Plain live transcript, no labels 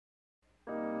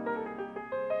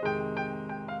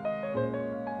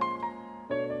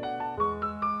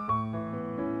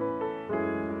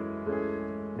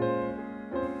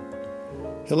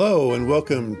Hello and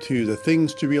welcome to the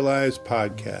Things to Realize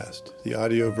podcast, the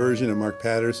audio version of Mark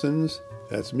Patterson's,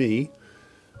 that's me,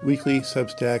 weekly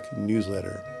Substack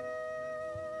newsletter.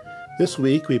 This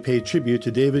week we paid tribute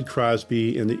to David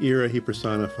Crosby and the era he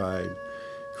personified.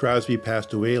 Crosby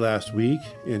passed away last week,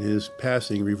 and his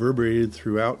passing reverberated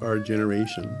throughout our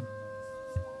generation.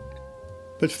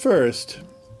 But first,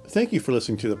 thank you for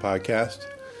listening to the podcast.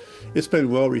 It's been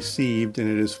well received,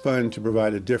 and it is fun to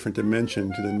provide a different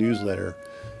dimension to the newsletter.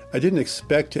 I didn't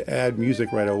expect to add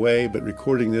music right away, but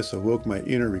recording this awoke my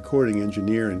inner recording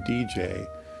engineer and DJ.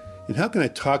 And how can I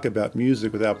talk about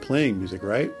music without playing music,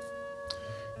 right?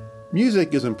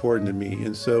 Music is important to me,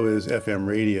 and so is FM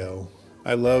radio.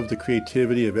 I love the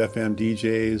creativity of FM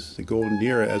DJs. The golden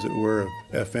era, as it were, of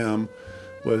FM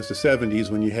was the 70s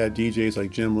when you had DJs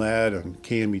like Jim Ladd on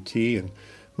KMET and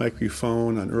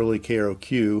Microphone on early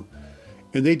KROQ.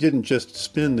 And they didn't just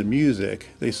spin the music,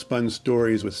 they spun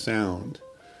stories with sound.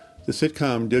 The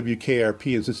sitcom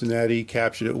WKRP in Cincinnati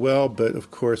captured it well, but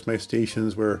of course my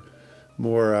stations were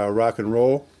more rock and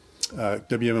roll.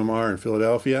 WMMR in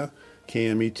Philadelphia,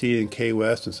 KMET in K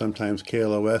West, and sometimes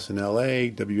KLOS in LA,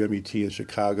 WMET in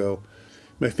Chicago.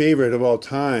 My favorite of all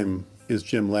time is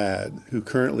Jim Ladd, who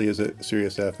currently is at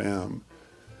Sirius FM.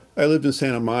 I lived in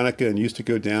Santa Monica and used to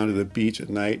go down to the beach at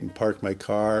night and park my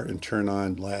car and turn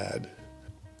on Ladd.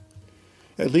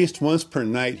 At least once per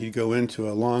night, he'd go into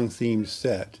a long themed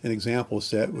set. An example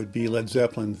set would be Led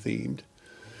Zeppelin themed.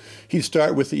 He'd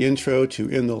start with the intro to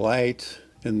In the Light,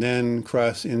 and then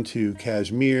cross into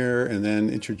Kashmir, and then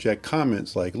interject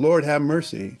comments like, Lord have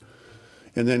mercy,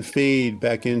 and then fade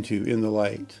back into In the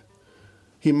Light.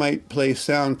 He might play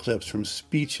sound clips from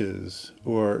speeches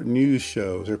or news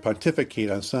shows or pontificate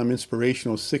on some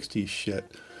inspirational 60s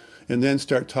shit, and then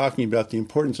start talking about the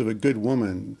importance of a good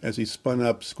woman as he spun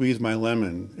up Squeeze My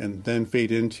Lemon and then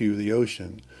fade into the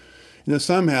ocean. And then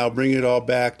somehow bring it all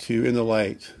back to In the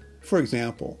Light, for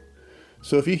example.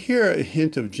 So if you hear a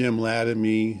hint of Jim Ladd in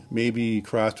me, maybe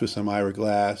crossed with some Ira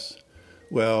Glass,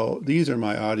 well, these are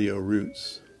my audio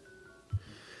roots.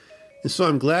 And so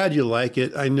I'm glad you like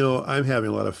it. I know I'm having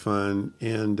a lot of fun,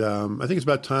 and I think it's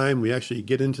about time we actually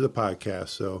get into the podcast.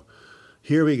 So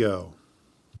here we go.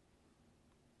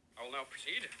 I will now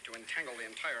proceed to entangle the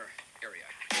entire area.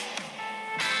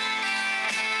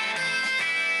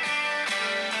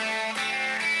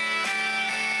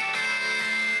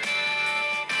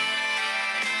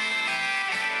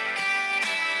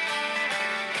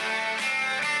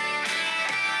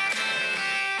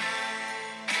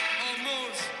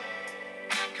 Almost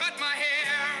cut my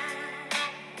hair.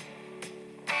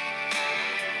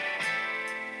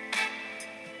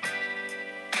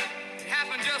 It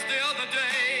happened just the other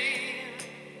day.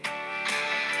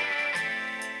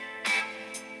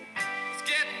 It's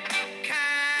getting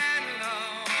kind of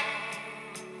long.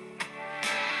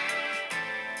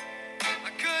 I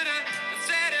could have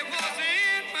said it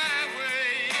wasn't my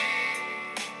way,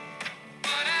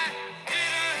 but I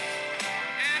didn't,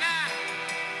 and I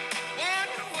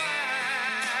wonder why.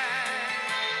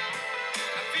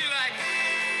 I feel like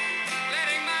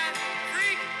letting my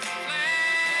freak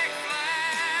flag fly.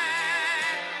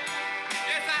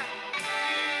 Yes, I feel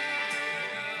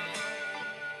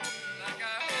like I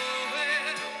owe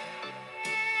it.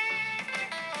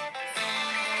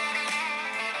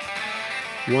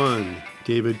 One,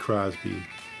 David Crosby.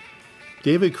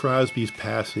 David Crosby's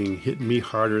passing hit me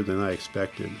harder than I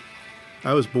expected.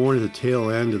 I was born at the tail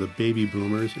end of the baby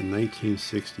boomers in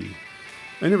 1960.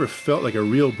 I never felt like a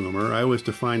real boomer. I always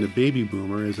defined a baby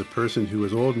boomer as a person who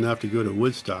was old enough to go to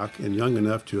Woodstock and young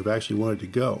enough to have actually wanted to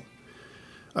go.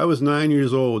 I was 9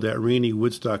 years old that rainy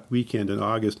Woodstock weekend in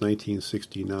August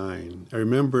 1969. I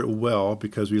remember it well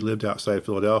because we lived outside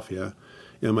Philadelphia,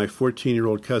 and my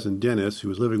 14-year-old cousin Dennis, who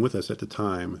was living with us at the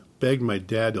time, begged my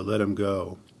dad to let him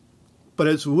go. But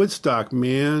it's Woodstock,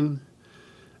 man.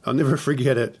 I'll never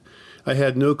forget it. I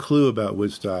had no clue about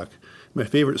Woodstock. My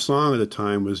favorite song at the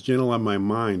time was Gentle on My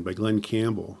Mind by Glenn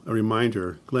Campbell. A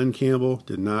reminder, Glenn Campbell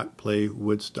did not play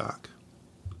Woodstock.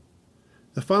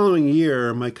 The following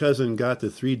year, my cousin got the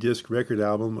 3-disc record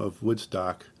album of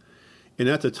Woodstock, and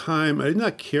at the time, I did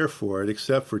not care for it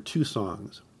except for 2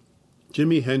 songs.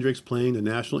 Jimi Hendrix playing the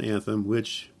national anthem,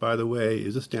 which, by the way,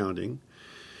 is astounding,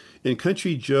 and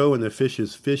Country Joe and the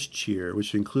Fish's Fish Cheer,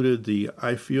 which included the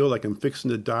I Feel Like I'm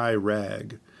Fixin' to Die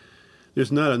rag.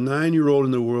 There's not a 9-year-old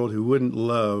in the world who wouldn't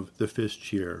love the Fish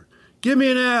Cheer. Give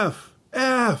me an F!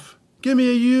 F! Give me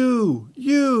a U!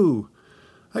 U!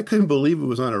 I couldn't believe it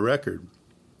was on a record.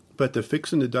 But the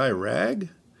Fixin' to Die rag?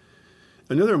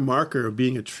 Another marker of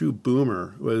being a true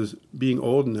boomer was being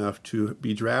old enough to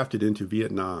be drafted into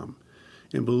Vietnam.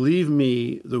 And believe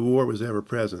me, the war was ever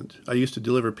present. I used to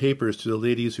deliver papers to the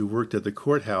ladies who worked at the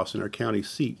courthouse in our county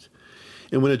seat.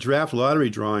 And when a draft lottery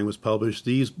drawing was published,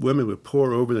 these women would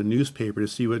pore over the newspaper to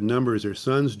see what numbers their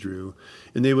sons drew,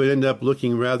 and they would end up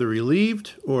looking rather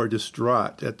relieved or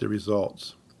distraught at the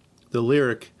results. The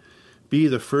lyric, "Be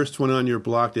the first one on your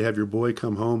block to have your boy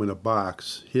come home in a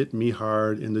box," hit me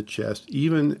hard in the chest,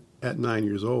 even at 9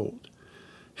 years old.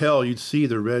 Hell, you'd see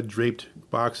the red-draped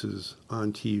boxes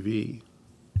on TV.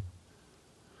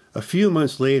 A few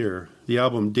months later, the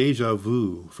album Deja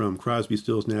Vu from Crosby,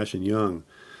 Stills, Nash & Young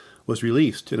was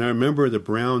released, and I remember the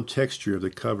brown texture of the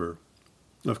cover.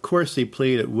 Of course, they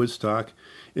played at Woodstock,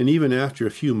 and even after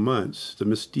a few months, the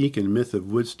mystique and myth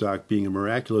of Woodstock being a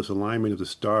miraculous alignment of the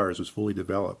stars was fully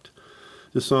developed.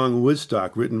 The song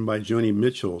Woodstock, written by Joni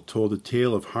Mitchell, told a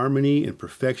tale of harmony and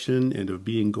perfection and of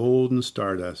being golden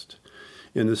stardust.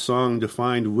 And the song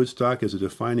defined Woodstock as a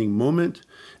defining moment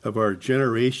of our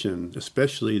generation,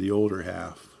 especially the older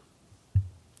half.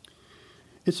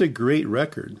 It's a great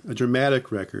record, a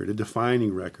dramatic record, a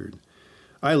defining record.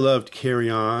 I loved Carry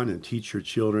On and Teach Your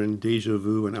Children, Deja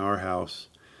Vu, and Our House.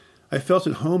 I felt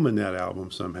at home in that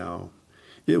album somehow.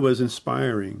 It was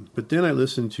inspiring, but then I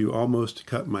listened to Almost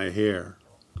Cut My Hair.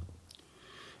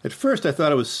 At first I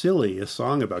thought it was silly, a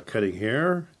song about cutting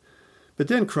hair, but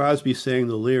then Crosby sang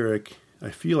the lyric, "I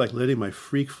feel like letting my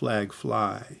freak flag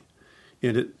fly,"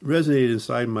 and it resonated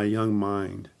inside my young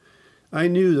mind. I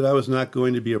knew that I was not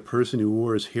going to be a person who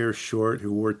wore his hair short,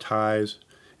 who wore ties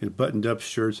and buttoned-up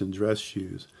shirts and dress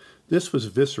shoes. This was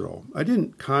visceral. I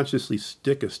didn't consciously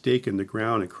stick a stake in the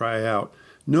ground and cry out,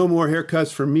 "No more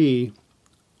haircuts for me."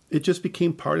 It just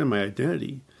became part of my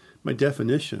identity, my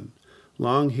definition.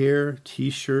 Long hair,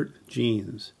 t-shirt,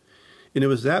 jeans. And it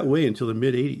was that way until the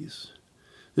mid-'80s.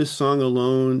 This song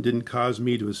alone didn't cause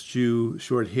me to eschew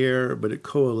short hair, but it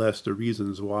coalesced the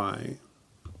reasons why.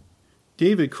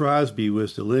 David Crosby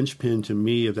was the linchpin to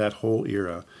me of that whole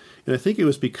era, and I think it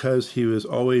was because he was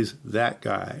always that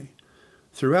guy.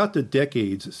 Throughout the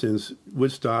decades since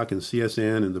Woodstock and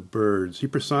CSN and the Byrds, he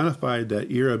personified that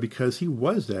era because he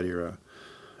was that era.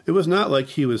 It was not like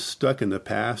he was stuck in the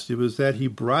past. It was that he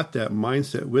brought that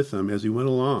mindset with him as he went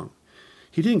along.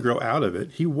 He didn't grow out of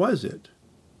it. He was it.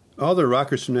 All the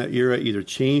rockers from that era either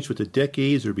changed with the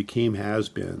decades or became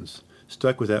has-beens,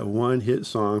 stuck with that one hit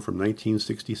song from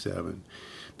 1967.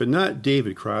 But not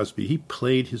David Crosby. He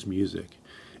played his music,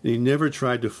 and he never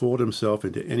tried to fold himself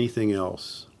into anything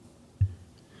else.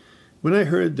 When I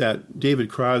heard that David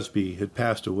Crosby had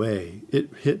passed away, it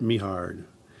hit me hard.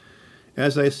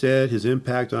 As I said, his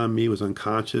impact on me was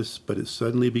unconscious, but it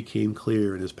suddenly became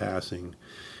clear in his passing.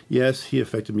 Yes, he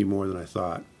affected me more than I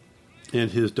thought.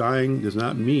 And his dying does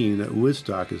not mean that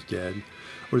Woodstock is dead,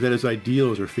 or that his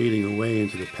ideals are fading away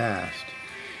into the past.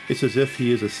 It's as if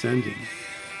he is ascending.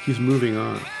 He's moving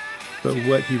on. But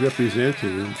what he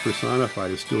represented and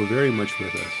personified is still very much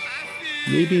with us.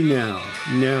 Maybe now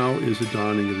is the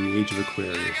dawning of the age of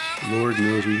Aquarius. Lord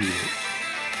knows we need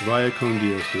it. Vaya con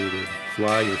Dios, David.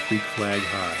 Fly your freak flag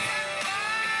high.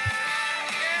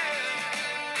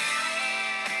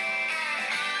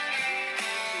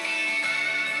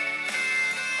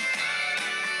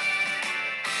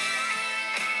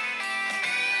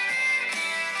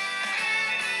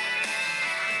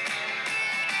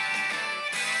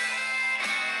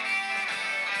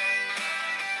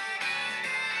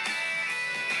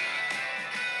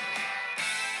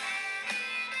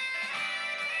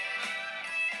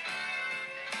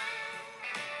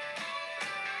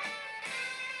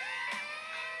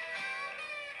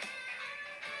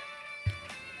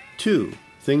 Two,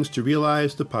 Things to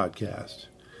Realize, the podcast.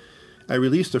 I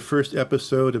released the first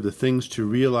episode of the Things to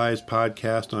Realize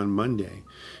podcast on Monday.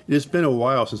 It has been a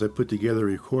while since I put together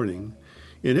a recording,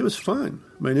 and it was fun.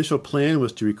 My initial plan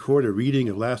was to record a reading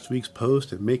of last week's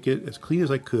post and make it as clean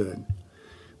as I could.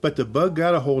 But the bug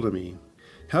got a hold of me.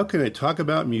 How can I talk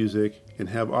about music and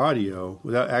have audio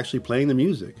without actually playing the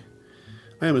music?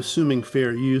 I am assuming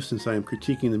fair use since I am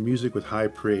critiquing the music with high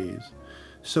praise.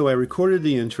 So I recorded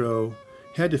the intro,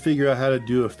 had to figure out how to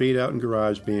do a fade out in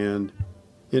GarageBand,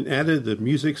 and added the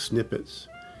music snippets.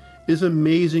 It's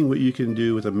amazing what you can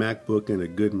do with a MacBook and a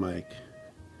good mic.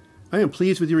 I am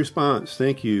pleased with your response.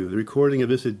 Thank you. The recording of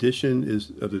this edition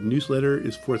of the newsletter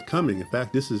is forthcoming. In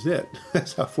fact, this is it.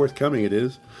 That's how forthcoming it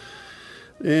is.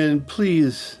 And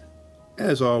please,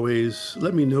 as always,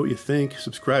 let me know what you think.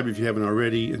 Subscribe if you haven't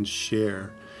already, and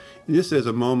share. And just as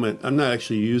a moment, I'm not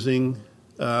actually using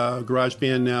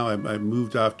GarageBand now. I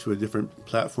moved off to a different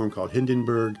platform called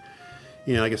Hindenburg.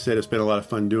 And like I said, it's been a lot of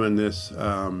fun doing this.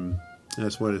 I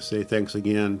just wanted to say thanks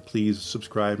again. Please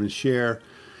subscribe and share.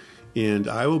 And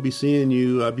I will be seeing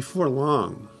you before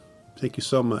long. Thank you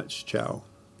so much. Ciao.